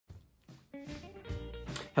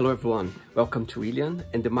Hello everyone, welcome to William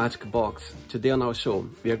and the Magic Box. Today on our show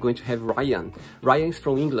we are going to have Ryan. Ryan is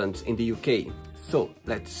from England in the UK. So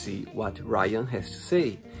let's see what Ryan has to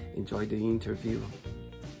say. Enjoy the interview.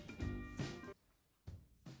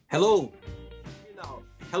 Hello.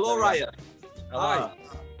 Hello Ryan. Hello. Hi.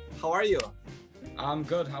 How are you? I'm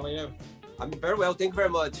good, how are you? I'm very well, thank you very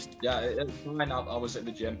much. Yeah, it's fine. I was at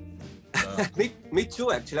the gym. So. me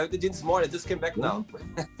too actually. I did this morning, I just came back now.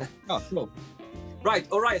 Oh, cool. Right,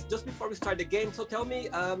 alright, just before we start the game, so tell me,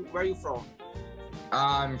 where are you from?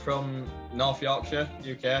 I'm from North Yorkshire,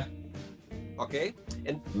 UK. Okay,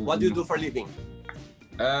 and what do you do for a living?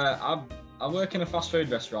 I work in a fast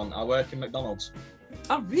food restaurant. I work in McDonald's.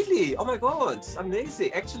 Oh really? Oh my god,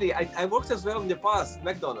 amazing. Actually, I worked as well in the past,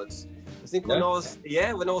 McDonald's. I think when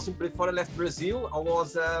before I left Brazil, I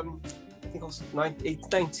was, I think I was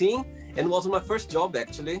 19, and it was my first job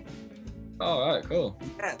actually. Oh, right, cool.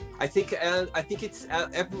 Yeah, I think it's.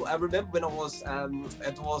 I remember when I was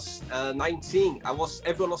 19.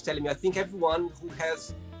 Everyone was telling me. I think everyone who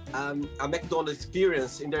has a McDonald's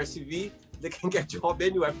experience in their CV, they can get a job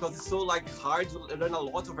anywhere because it's so like hard. You learn a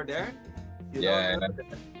lot over there.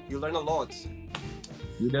 You learn a lot.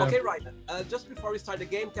 Okay, right. Just before we start the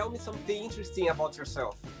game, tell me something interesting about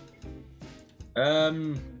yourself.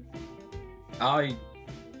 I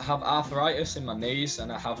have arthritis in my knees,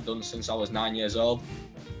 and I have done since I was 9 years old.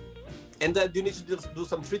 And do you need to do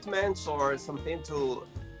some treatments or something to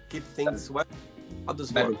keep things well? How does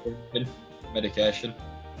it work? Medication.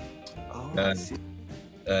 Oh, I see.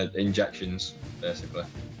 Injections, basically.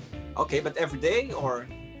 Okay, but every day or?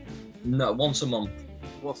 No, once a month.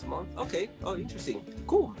 Once a month? Okay. Oh, interesting.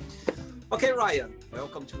 Cool. Okay, Ryan,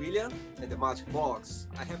 welcome to William and the Magic Box.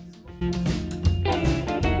 I have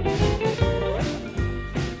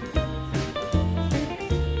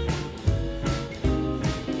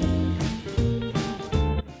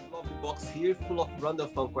this here full of random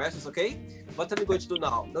fun questions, okay? What are we going to do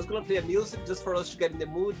now? I'm just going to play a music just for us to get in the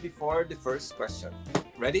mood before the first question.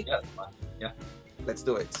 Ready? Yeah, fine. Yeah. Let's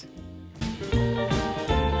do it.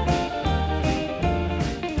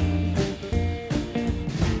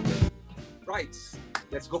 Right,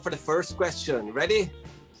 let's go for the first question. Ready?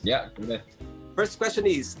 Yeah, ready. First question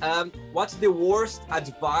is, what's the worst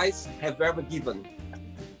advice have you ever given?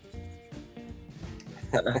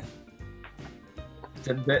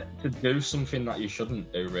 To do something that you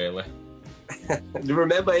shouldn't do, really. Do you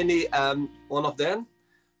remember any one of them?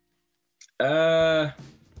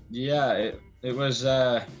 Yeah, it was.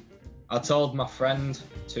 I told my friend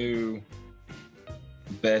to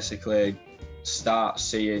basically start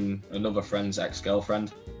seeing another friend's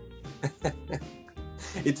ex-girlfriend.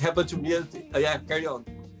 It happened to me. Yeah, carry on.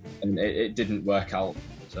 And it didn't work out.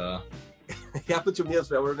 So. It happened to me as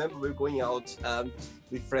well. I remember we were going out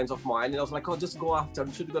with friends of mine, and I was like, "Oh, just go after.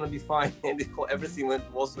 I'm sure you're gonna be fine." And everything went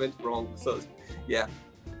wrong. So, yeah.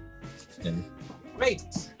 Great.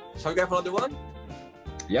 Shall we go for another one?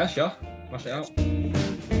 Yeah, sure. Mash it out.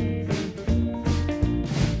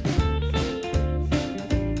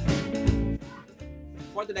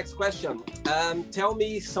 For the next question, tell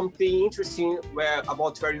me something interesting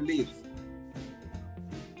about where you live.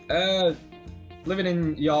 Living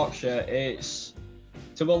in Yorkshire,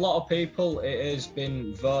 to a lot of people, it has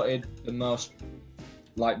been voted the most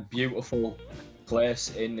beautiful place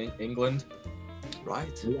in England.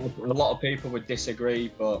 Right. A lot of people would disagree,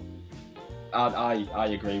 but I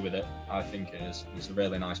agree with it. I think it is. It's a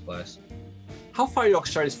really nice place. How far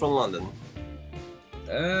Yorkshire is from London?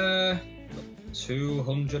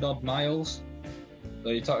 200 odd miles. So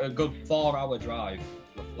you talk a good 4-hour drive.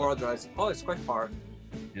 4-hour drive. Oh, it's quite far.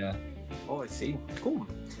 Yeah. Oh, I see. Cool.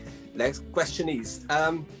 Next question is,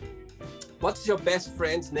 what's your best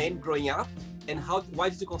friend's name growing up, and why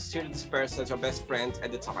did you consider this person as your best friend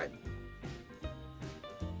at the time?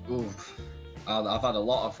 Oof. I've had a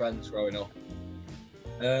lot of friends growing up,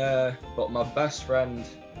 but my best friend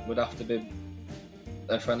would have to be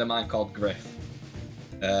a friend of mine called Griff.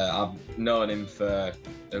 I've known him for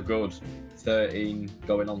a good 13,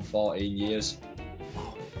 going on 14 years.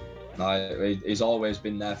 He's always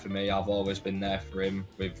been there for me. I've always been there for him.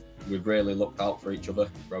 We've really looked out for each other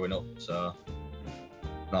growing up, so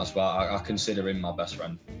that's why I consider him my best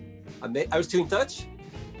friend. Are you still in touch?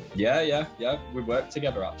 Yeah. We work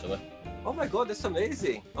together actually. Oh my god, that's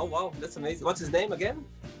amazing! Oh wow, that's amazing. What's his name again?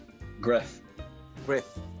 Griff. Griff.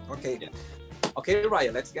 Okay. Yeah. Okay,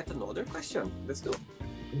 Ryan. Let's get another question. Let's do it.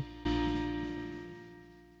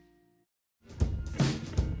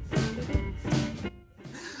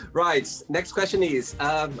 Right, next question is,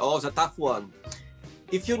 it's a tough one.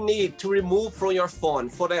 If you need to remove from your phone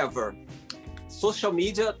forever social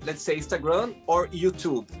media, let's say Instagram or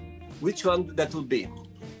YouTube, which one that would be?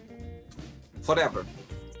 Forever.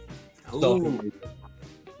 Social Ooh. media.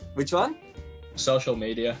 Which one? Social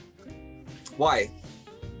media. Why?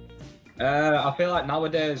 I feel like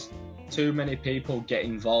nowadays too many people get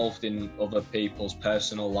involved in other people's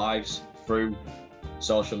personal lives through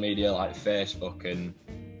social media like Facebook and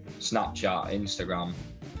Snapchat, Instagram.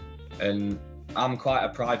 And I'm quite a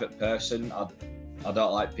private person. I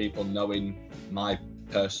don't like people knowing my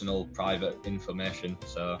personal private information,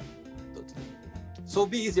 so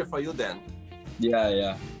be easier for you then.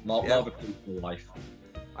 yeah. More of a peaceful life.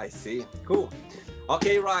 I see. Cool.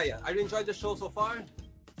 Okay, Ryan, are you enjoying the show so far?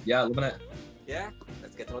 Yeah, loving it. Yeah?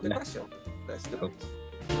 Let's get another question. Let's do it.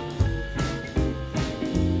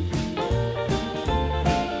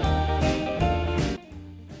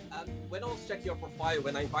 When I was checking your profile,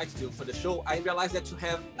 when I invited you for the show, I realized that you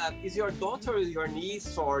have, is your daughter your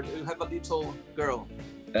niece, or do you have a little girl?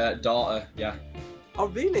 Daughter, yeah. Oh,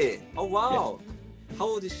 really? Oh, wow. Yeah. How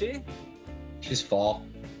old is she? She's 4.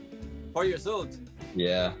 4 years old?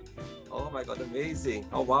 Yeah. Oh my God, amazing.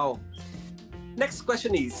 Oh, wow. Next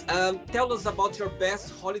question is, tell us about your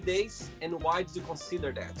best holidays and why did you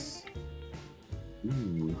consider that?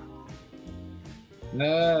 Ooh.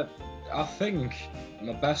 I think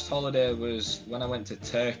my best holiday was when I went to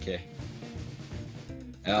Turkey.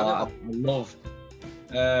 I loved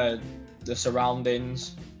the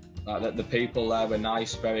surroundings, like the people there were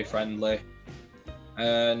nice, very friendly,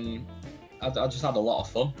 and I just had a lot of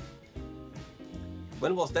fun.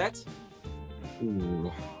 When was that?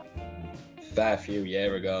 Ooh. Fair few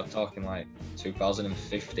years ago, talking like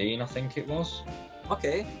 2015, I think it was.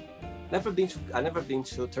 Okay. I never been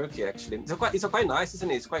to Turkey actually. It's quite nice,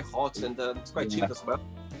 isn't it? It's quite hot and it's quite cheap as well.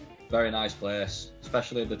 Very nice place,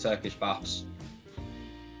 especially the Turkish baths.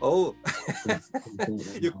 Oh,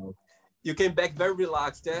 you came back very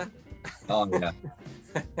relaxed, yeah? Oh yeah.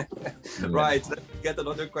 Right. Let's get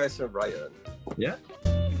another question, Brian. Yeah.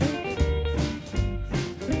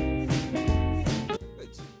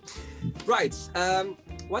 Right.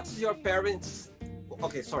 What's your parents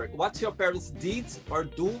did or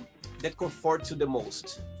do that comforts you the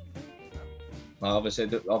most? Well,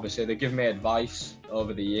 obviously they give me advice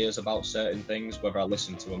over the years about certain things, whether I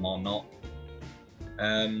listen to them or not.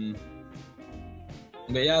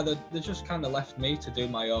 But yeah, they just kind of left me to do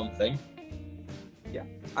my own thing. Yeah,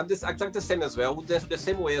 I'm exactly the same as well. The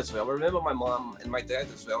same way as well. I remember my mom and my dad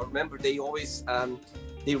as well. I remember they always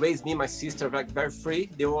they raised me and my sister like very free.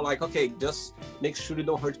 They were like, okay, just make sure you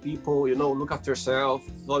don't hurt people, look after yourself.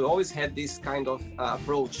 So I always had this kind of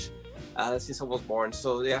approach since I was born.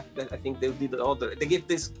 So yeah, I think they did they give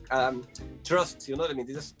this trust, you know what I mean?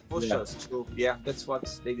 They just push us to, that's what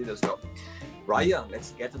they did as well. Ryan,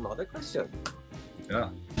 let's get another question.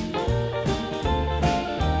 Yeah.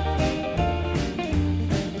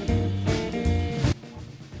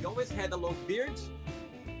 You always had a long beard?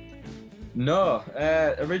 No,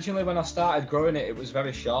 originally when I started growing it, it was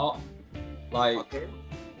very short, like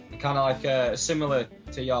kind of like similar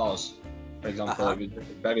to yours, for example. It was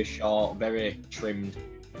very short, very trimmed,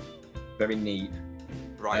 very neat.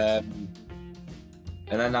 Right. And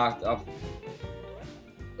then I've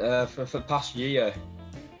for the past year,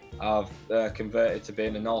 I've converted to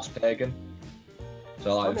being a Norse pagan,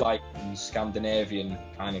 so like Vikings, Scandinavian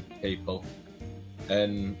kind of people,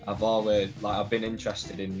 and I've been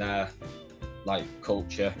interested in their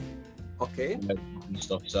culture, and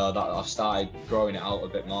stuff. So that I've started growing it out a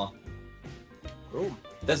bit more. Cool.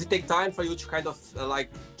 Does it take time for you to kind of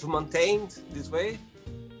to maintain this way,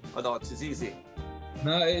 or not? It's easy.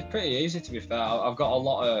 No, it's pretty easy to be fair. I've got a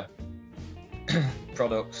lot of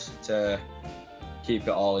products to keep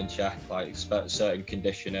it all in check, like certain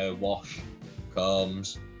conditioner, wash,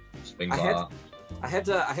 combs, things like that. I had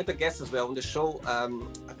a guest as well on the show a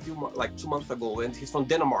few 2 months ago, and he's from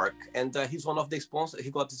Denmark, and he's one of the sponsors.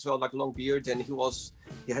 He got as well long beard, and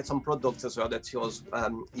he had some products as well that he was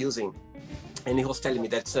using, and he was telling me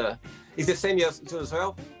that it's the same as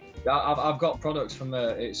well. Yeah, I've got products from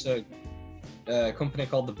it's a company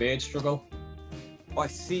called the Beard Struggle. Oh, I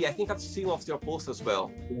see. I think I've seen one of your posts as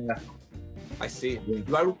well. Yeah. I see. Yeah.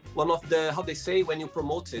 You are one of the, how they say when you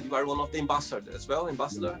promote it, you are one of the ambassadors as well,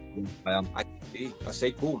 ambassador? Yeah, I am. I see. I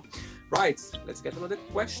say cool. Right, let's get another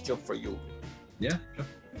question for you. Yeah, sure.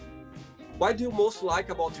 What do you most like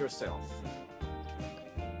about yourself?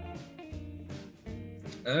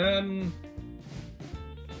 I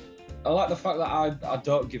like the fact that I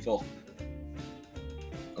don't give up.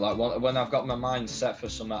 Like when I've got my mind set for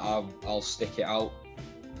something, I'll stick it out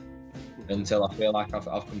until I feel like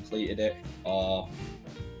I've completed it, or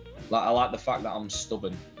Like, I like the fact that I'm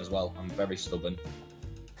stubborn as well. I'm very stubborn.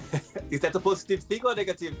 Is that a positive thing or a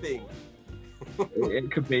negative thing? It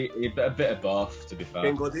could be a bit of both, to be fair.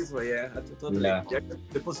 Can go this way, yeah. Totally. Yeah.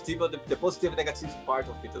 The positive and negative part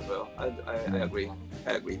of it as well. I agree.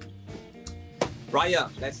 I agree. Ryan,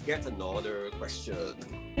 let's get another question.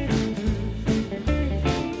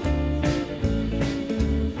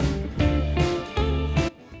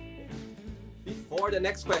 Before the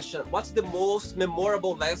next question, what's the most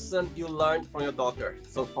memorable lesson you learned from your daughter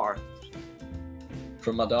so far?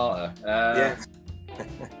 From my daughter? Yes.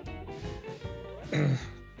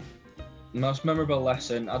 Most memorable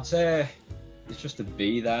lesson, I'd say, it's just to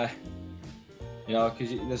be there. You know,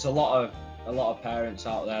 because there's a lot of parents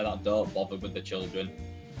out there that don't bother with the children.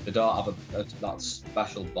 They don't have that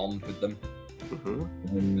special bond with them.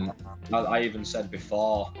 Mm-hmm. I even said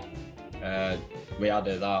before we had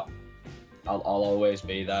it that I'll always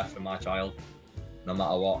be there for my child, no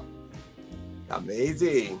matter what.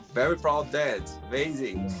 Amazing. Very proud dad.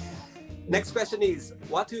 Amazing. Next question is,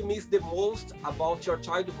 what do you miss the most about your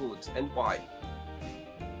childhood and why?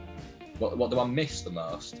 What do I miss the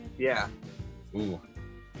most? Yeah. Ooh.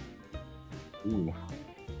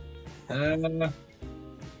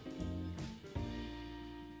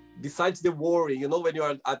 Besides the worry, you know, when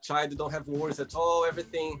you're a child, you don't have worries at all,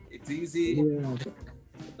 everything, it's easy. Yeah.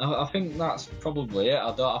 I think that's probably it.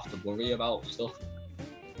 I don't have to worry about stuff.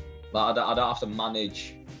 Like, I don't have to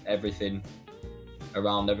manage everything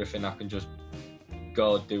around everything. I can just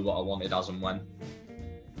go do what I wanted as and when.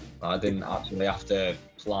 I didn't actually have to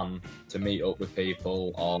plan to meet up with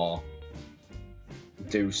people or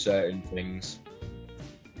do certain things.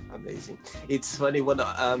 Amazing. It's funny, one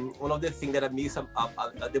of the things that I miss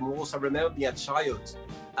the most, I remember being a child.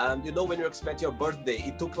 You know, when you expect your birthday,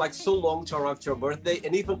 it took like so long to arrive to your birthday,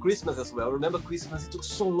 and even Christmas as well. Remember Christmas, it took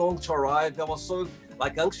so long to arrive. I was so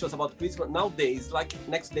like anxious about Christmas. Nowadays, like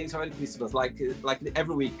next day is already Christmas, like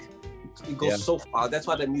every week. It goes so far. That's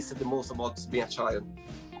what I miss the most about being a child.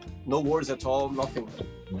 No worries at all, nothing.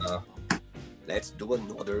 No. Let's do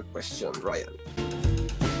another question, Ryan.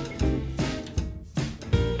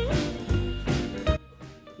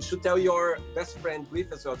 You should tell your best friend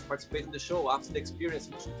Griff as well to participate in the show. After the experience,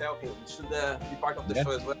 you should tell him. You should be part of the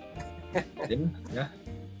show as well. Yeah.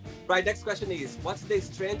 Right, next question is, what's the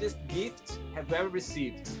strangest gift have you ever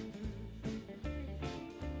received?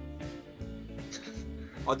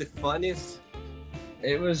 Or the funniest?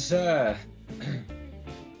 It was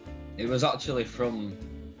actually from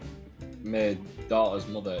my daughter's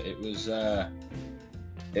mother. It was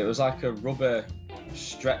like a rubber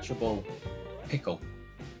stretchable pickle.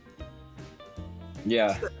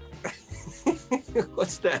 Yeah.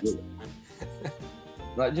 What's that?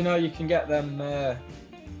 Like, you know, you can get them.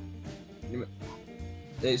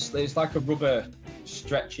 It's like a rubber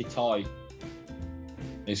stretchy toy.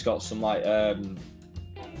 It's got some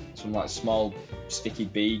small sticky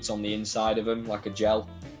beads on the inside of them, like a gel.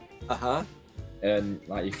 And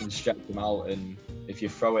like you can stretch them out, and if you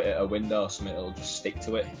throw it at a window or something, it'll just stick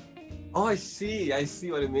to it. Oh, I see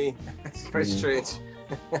what you mean. It's very strange.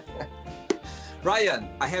 Ryan,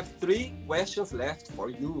 I have 3 questions left for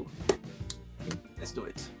you. Let's do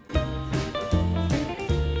it.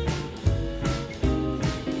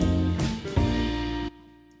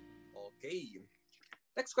 Okay.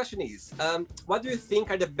 Next question is, what do you think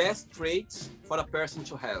are the best traits for a person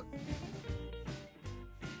to have?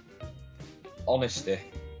 Honesty.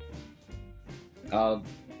 I'm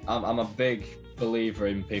a big believer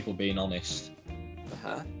in people being honest.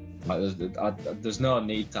 Like, there's no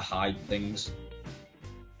need to hide things.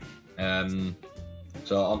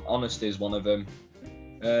 So honesty is one of them.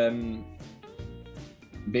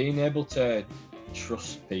 Being able to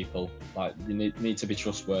trust people, like you need to be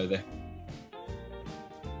trustworthy.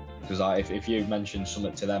 Because if you mention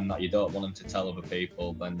something to them that you don't want them to tell other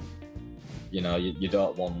people, then you know you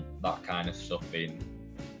don't want that kind of stuff being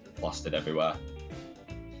plastered everywhere.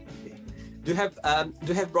 Do you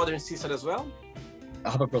have brother and sister as well? I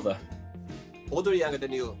have a brother. Older or younger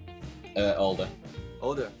than you? Older.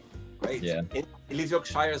 Older. Great. Yeah. He lives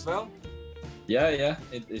Yorkshire as well? Yeah.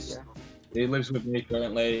 He lives with me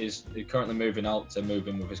currently. He's currently moving out to move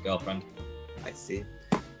in with his girlfriend. I see.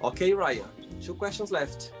 Okay, Ryan. 2 questions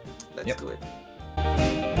left. Let's do it.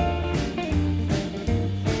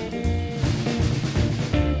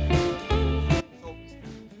 So,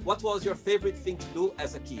 what was your favorite thing to do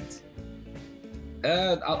as a kid?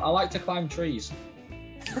 I like to climb trees.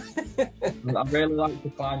 I really like to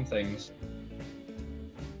climb things.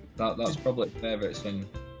 That's probably my favourite thing.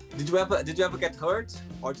 Did you ever get hurt,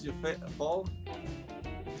 or did you fall?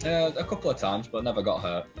 A couple of times, but never got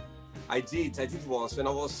hurt. I did once when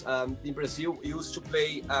I was in Brazil. We used to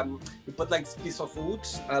play. We put like this piece of wood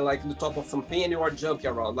like in the top of something, and you were jumping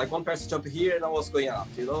around. Like one person jumped here, and I was going up.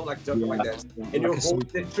 You know, like jumping like that. And you're holding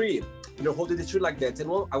the tree. You're holding the tree like that.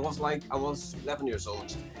 And I was 11 years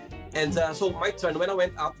old. And so my turn, when I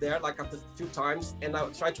went up there, like after a few times, and I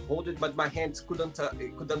tried to hold it, but my hands couldn't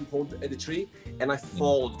hold the tree, and I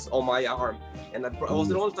fall on my arm, and it was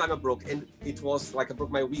the only time I broke, and it was like I broke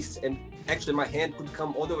my wrist, and actually my hand could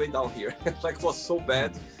come all the way down here, like it was so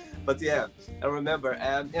bad. But yeah, I remember,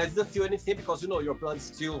 and I didn't feel anything because, you know, your blood is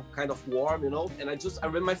still kind of warm, you know. And I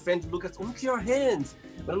remember my friend look at your hands.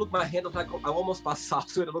 When I look at my hand, I was like, I almost passed out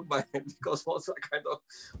when I look at my hand because I was like kind of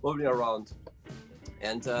moving around.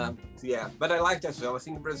 And yeah, but I like that as well. I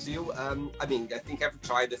think Brazil, I mean, I think every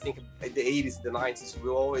tried, I think in the 80s, the 90s, we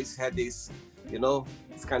always had this, you know,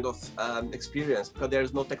 this kind of experience because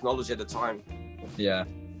there's no technology at the time. Yeah.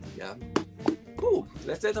 Yeah. Cool.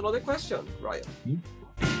 Let's take another question, Ryan.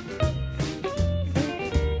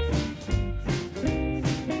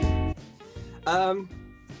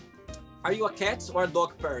 Are you a cat or a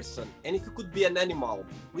dog person? And if you could be an animal,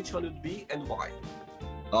 which one would be and why?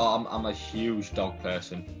 Oh, I'm a huge dog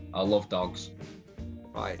person. I love dogs.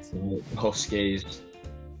 Right. Huskies,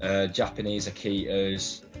 Japanese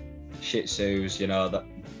Akitas, Shih Tzus, you know, that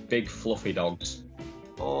big fluffy dogs.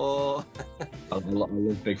 Oh. I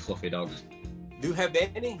love big fluffy dogs. Do you have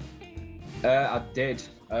any? I did.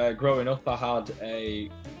 Growing up, I had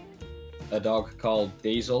a dog called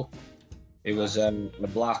Diesel. It was a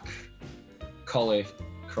black collie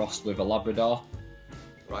crossed with a Labrador.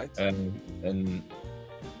 Right. And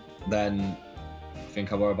then I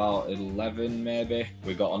think I were about 11 maybe.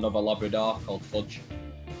 We got another Labrador called Fudge.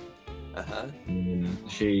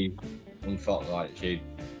 She, unfortunately, she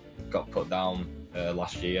got put down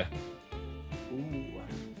last year. Ooh.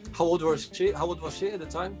 How old was she? How old was she at the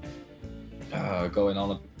time? Going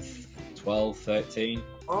on 12, 13.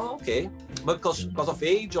 Oh, okay. But because of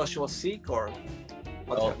age, or she was sick, or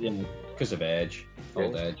what? Oh, yeah, because of age,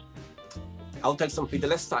 old age. I'll tell you something. The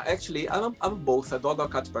last time, actually, I'm both a dog or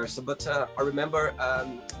cat person. But I remember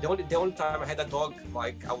the only time I had a dog,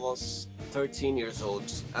 like I was 13 years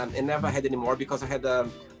old, and never had any more because I had a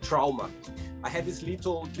trauma. I had this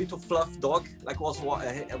little fluff dog, like it was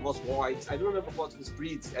white. I don't remember what his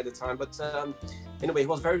breed at the time, but anyway, he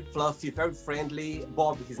was very fluffy, very friendly.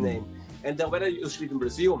 Bob, his name. And then when I used to live in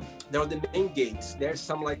Brazil, there were the main gates. There's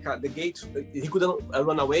some like the gate. He couldn't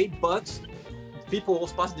run away, but people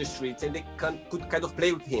was passing the streets and they could kind of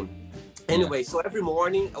play with him. Anyway, so every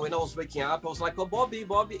morning when I was waking up, I was like, "Oh, Bobby,"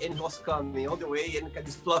 and he was coming all the way, and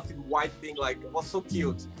this fluffy white thing, like it was so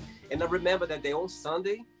cute. And I remember that day on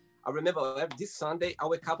Sunday. I remember this Sunday, I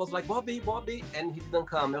wake up, I was like, Bobby, and he didn't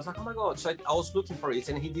come. I was like, oh my God. So I was looking for it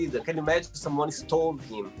and he didn't. Can you imagine someone stole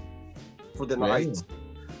him for the night?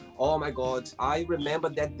 Oh my God. I remember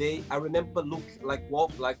that day. I remember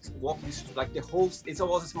walk the whole, it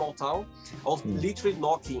was a small town. I was literally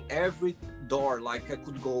knocking every door like I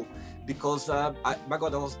could go because my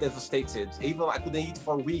God, I was devastated. Even I couldn't eat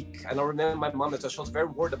for a week. And I remember my mom, she was very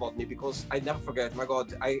worried about me because I never forget, my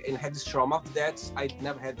God, I had this trauma. After that, I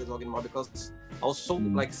never had the dog anymore because I was so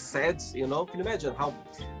like sad, you know, can you imagine how,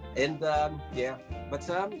 and yeah, but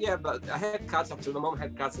I had cats after, my mom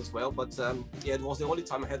had cats as well, but yeah, it was the only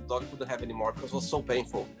time I had a dog I couldn't have anymore because it was so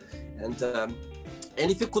painful. And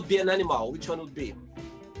if it could be an animal, which one would be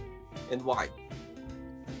and why?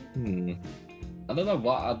 I don't know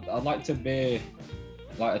what, I'd like to be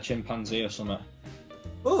like a chimpanzee or something.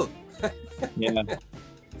 Oh! Yeah.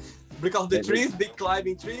 Because the trees, big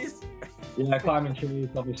climbing trees? Yeah, climbing trees,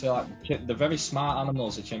 obviously, like, they're very smart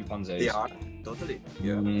animals, the chimpanzees. They are, totally.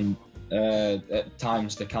 Yeah. At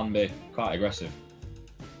times they can be quite aggressive.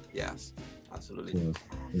 Yes, absolutely.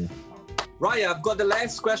 Ryan, I've got the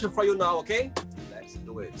last question for you now, okay? Let's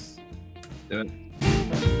do it. Do it.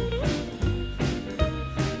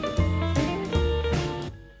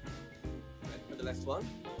 Last one?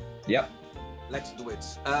 Yep. Let's do it.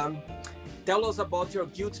 Tell us about your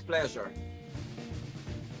guilty pleasure.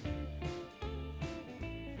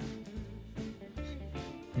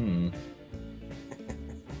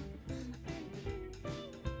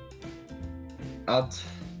 I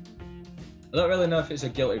don't really know if it's a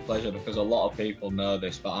guilty pleasure because a lot of people know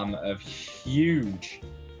this, but I'm a huge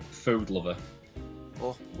food lover.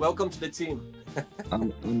 Oh, welcome to the team.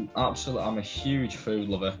 I'm a huge food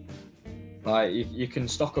lover. Like, you can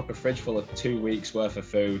stock up a fridge full of 2 weeks worth of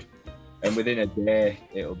food and within a day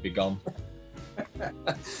it'll be gone.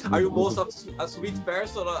 Are you most of a sweet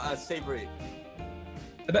person or a savory?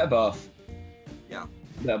 A bit of both. Yeah.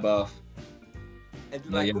 A bit of both. And do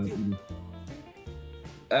you like cooking?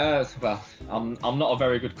 Well, I'm not a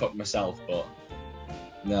very good cook myself, but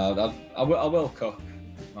no, I will cook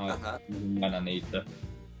when I need to.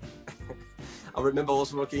 I remember I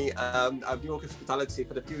was working, I've been working hospitality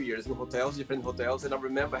for a few years in hotels, different hotels, and I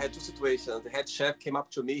remember I had 2 situations. The head chef came up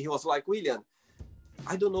to me, he was like, William,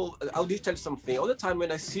 I don't know, I'll need to tell you something. All the time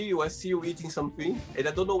when I see you eating something, and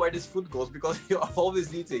I don't know where this food goes because you're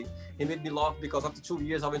always eating. He made me laugh because after 2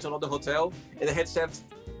 years I went to another hotel, and the head chef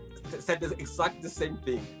said exactly the same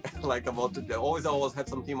thing, like about I always had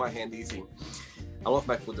something in my hand eating. I love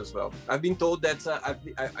my food as well. I've been told that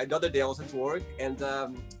the other day I was at work and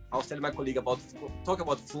I was telling my colleague talk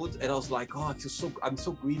about food, and I was like, oh, I'm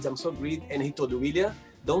so greedy, and he told me, William,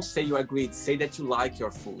 don't say you are greedy, say that you like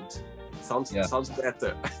your food. Sounds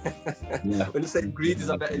better. Yeah. When you say greed, it's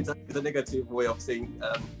a negative way of saying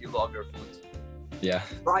you love your food. Yeah.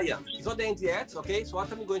 Ryan, it's not the end yet, okay? So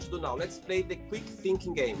what I'm going to do now, let's play the quick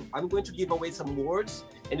thinking game. I'm going to give away some words,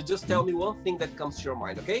 and you just tell me one thing that comes to your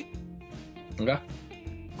mind, okay? Okay.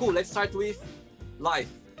 Cool, let's start with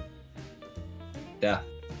life. Death.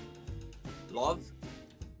 Love.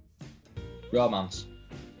 Romance.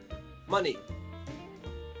 Money.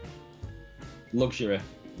 Luxury.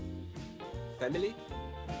 Family.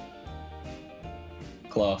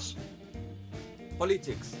 Close.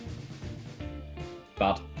 Politics.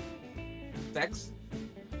 Bad. Sex.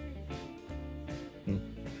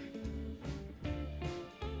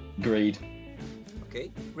 Greed.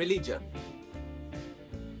 Okay. Religion.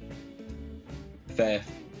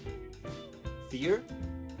 Faith. Fear.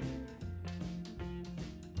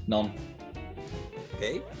 None.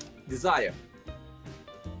 Okay. Desire.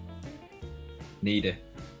 Needy.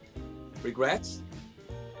 Regrets.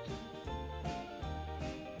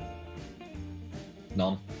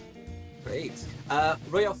 None. Great.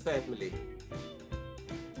 Royal family.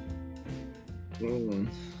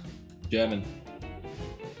 German.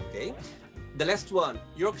 Okay. The last one,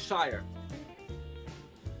 Yorkshire.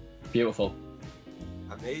 Beautiful.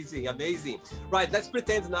 Amazing, amazing. Right, let's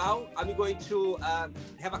pretend now I'm going to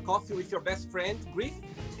have a coffee with your best friend, Griff,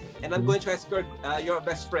 and I'm going to ask your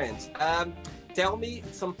best friend. Tell me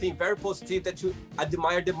something very positive that you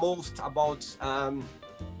admire the most about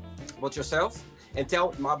yourself, and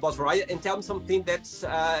tell me about Ryan, and tell me something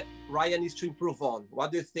that Ryan needs to improve on.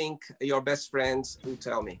 What do you think your best friends will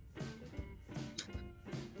tell me?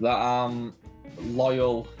 That I'm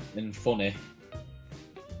loyal and funny.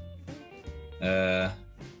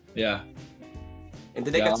 Yeah. And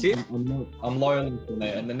the negative? Yeah, I'm loyal and funny,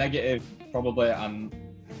 and the negative probably I'm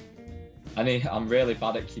really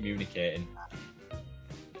bad at communicating.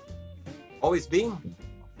 Always been?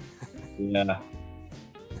 Yeah.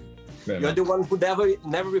 You're the one who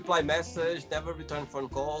never reply message, never return phone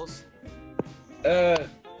calls? No,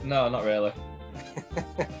 not really.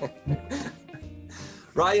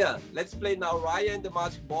 Ryan, let's play now. Ryan in the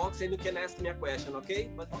magic box, and you can ask me a question, okay?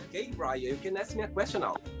 But okay, Ryan, you can ask me a question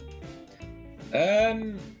now.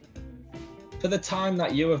 For the time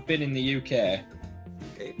that you have been in the UK,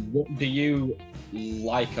 okay, what do you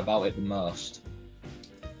like about it the most?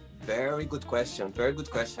 Very good question. Very good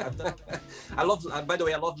question. I love. By the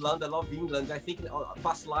way, I love London. I love England. I think in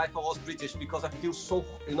past life I was British because I feel so.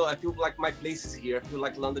 I feel like my place is here. I feel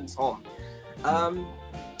like London is home.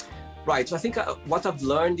 Right. So I think what I've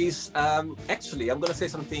learned is actually I'm gonna say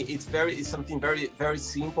something. It's something very very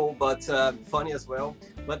simple but funny as well.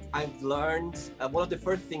 But I've learned one of the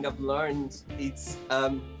first things I've learned is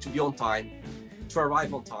to be on time, to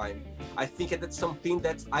arrive on time. I think that's something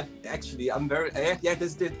that I'm very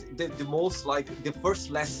that's the most like the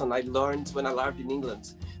first lesson I learned when I arrived in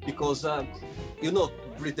England, because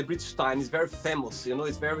the British time is very famous.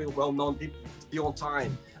 It's very well known to be on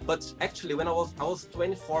time. But actually, when I was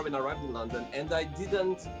 24 when I arrived in London, and I'm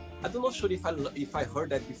not sure if I heard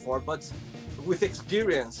that before, but with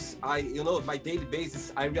experience, my daily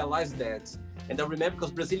basis, I realized that. And I remember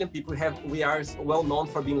because Brazilian people we are well known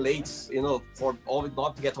for being late, for always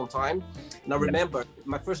not to get on time. And I remember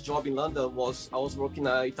my first job in London I was working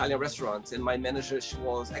in an Italian restaurant, and my manager, she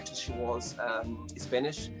was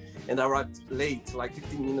Spanish, and I arrived late, like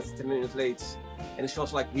 10 minutes late. And she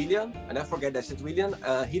was like, William, and I forget that, she said, William,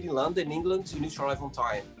 here in London, England, you need to arrive on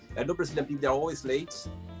time. I know Brazilian people, they're always late.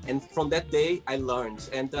 And from that day, I learned.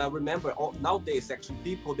 And remember, nowadays, actually,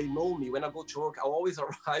 people, they know me. When I go to work, I always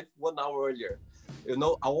arrive 1 hour earlier. I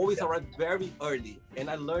always arrive very early. And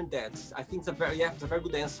I learned that. I think it's a very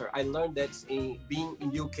good answer. I learned that in being in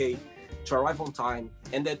the UK, to arrive on time.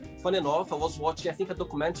 And that, funny enough, I was watching, I think, a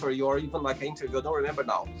documentary or even like an interview, I don't remember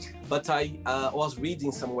now. But I was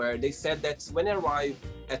reading somewhere, they said that when I arrive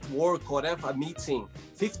at work or whatever, a meeting,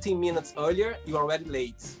 15 minutes earlier, you're already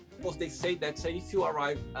late. suppose they say that if you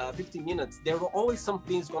arrive 15 minutes, there are always some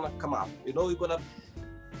things gonna come up. You know,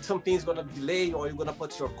 something's gonna delay, or you're gonna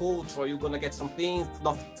put your coat, or you're gonna get something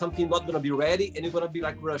not gonna be ready, and you're gonna be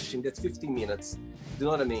like rushing. That's 15 minutes. Do you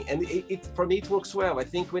know what I mean? And for me, it works well. I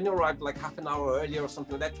think when you arrive like half an hour earlier or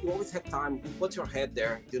something like that, you always have time. You put your head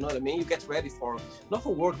there. Do you know what I mean? You get ready for, not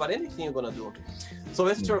for work, but anything you're gonna do. So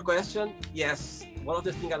answer to your question, yes. One of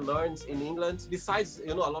the things I learned in England, besides,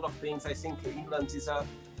 you know, a lot of things, I think England is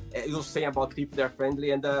you're saying about people that are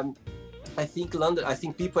friendly, and I think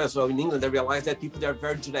people as well in England, they realize that people, they're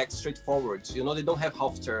very direct, straightforward. You know, they don't have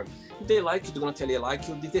half term. If they like you, they're gonna tell you like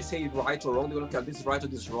you. If they say right or wrong, they're gonna tell this is right or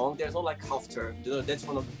this is wrong. There's no like half term. You know, that's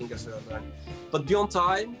one of the things I learned. But be on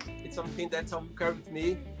time, it's something that will carry with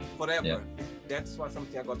me forever. Yeah. That's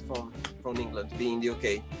something I got from England, being in the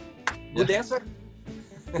UK. Good answer?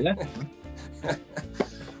 Yeah.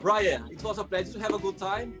 Ryan, it was a pleasure to have a good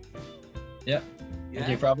time. Yeah. Thank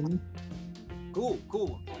you for having me. Cool.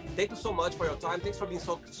 Thank you so much for your time. Thanks for being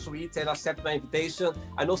so sweet and accept my invitation.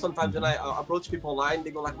 I know sometimes when I approach people online,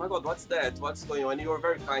 they go like, my God, what's that? What's going on? And you were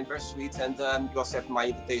very kind, very sweet, and you accept my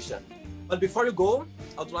invitation. But before you go,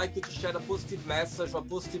 I'd like you to share a positive message or a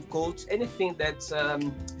positive quote, anything that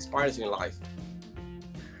inspires you in life.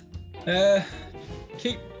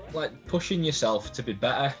 Keep like pushing yourself to be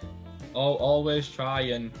better. Always try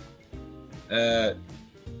and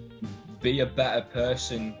be a better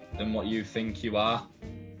person than what you think you are.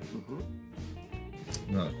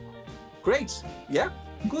 No. Great. Yeah.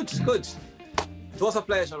 Good. It was a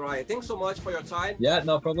pleasure, Ryan. Thanks so much for your time. Yeah,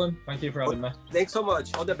 no problem. Thank you for having me. Thanks so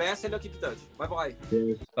much. All the best, and I'll keep in touch. Bye-bye.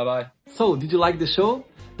 Bye-bye. So, did you like the show?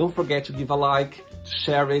 Don't forget to give a like, to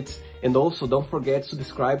share it, and also don't forget to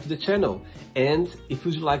subscribe to the channel. And if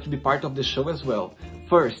you'd like to be part of the show as well,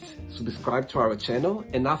 first, subscribe to our channel,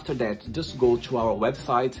 and after that, just go to our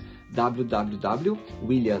website,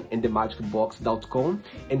 www.williamandthemagicbox.com,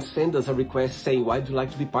 and send us a request saying why would you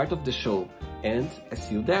like to be part of the show. And I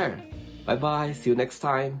see you there. Bye bye, see you next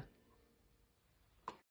time.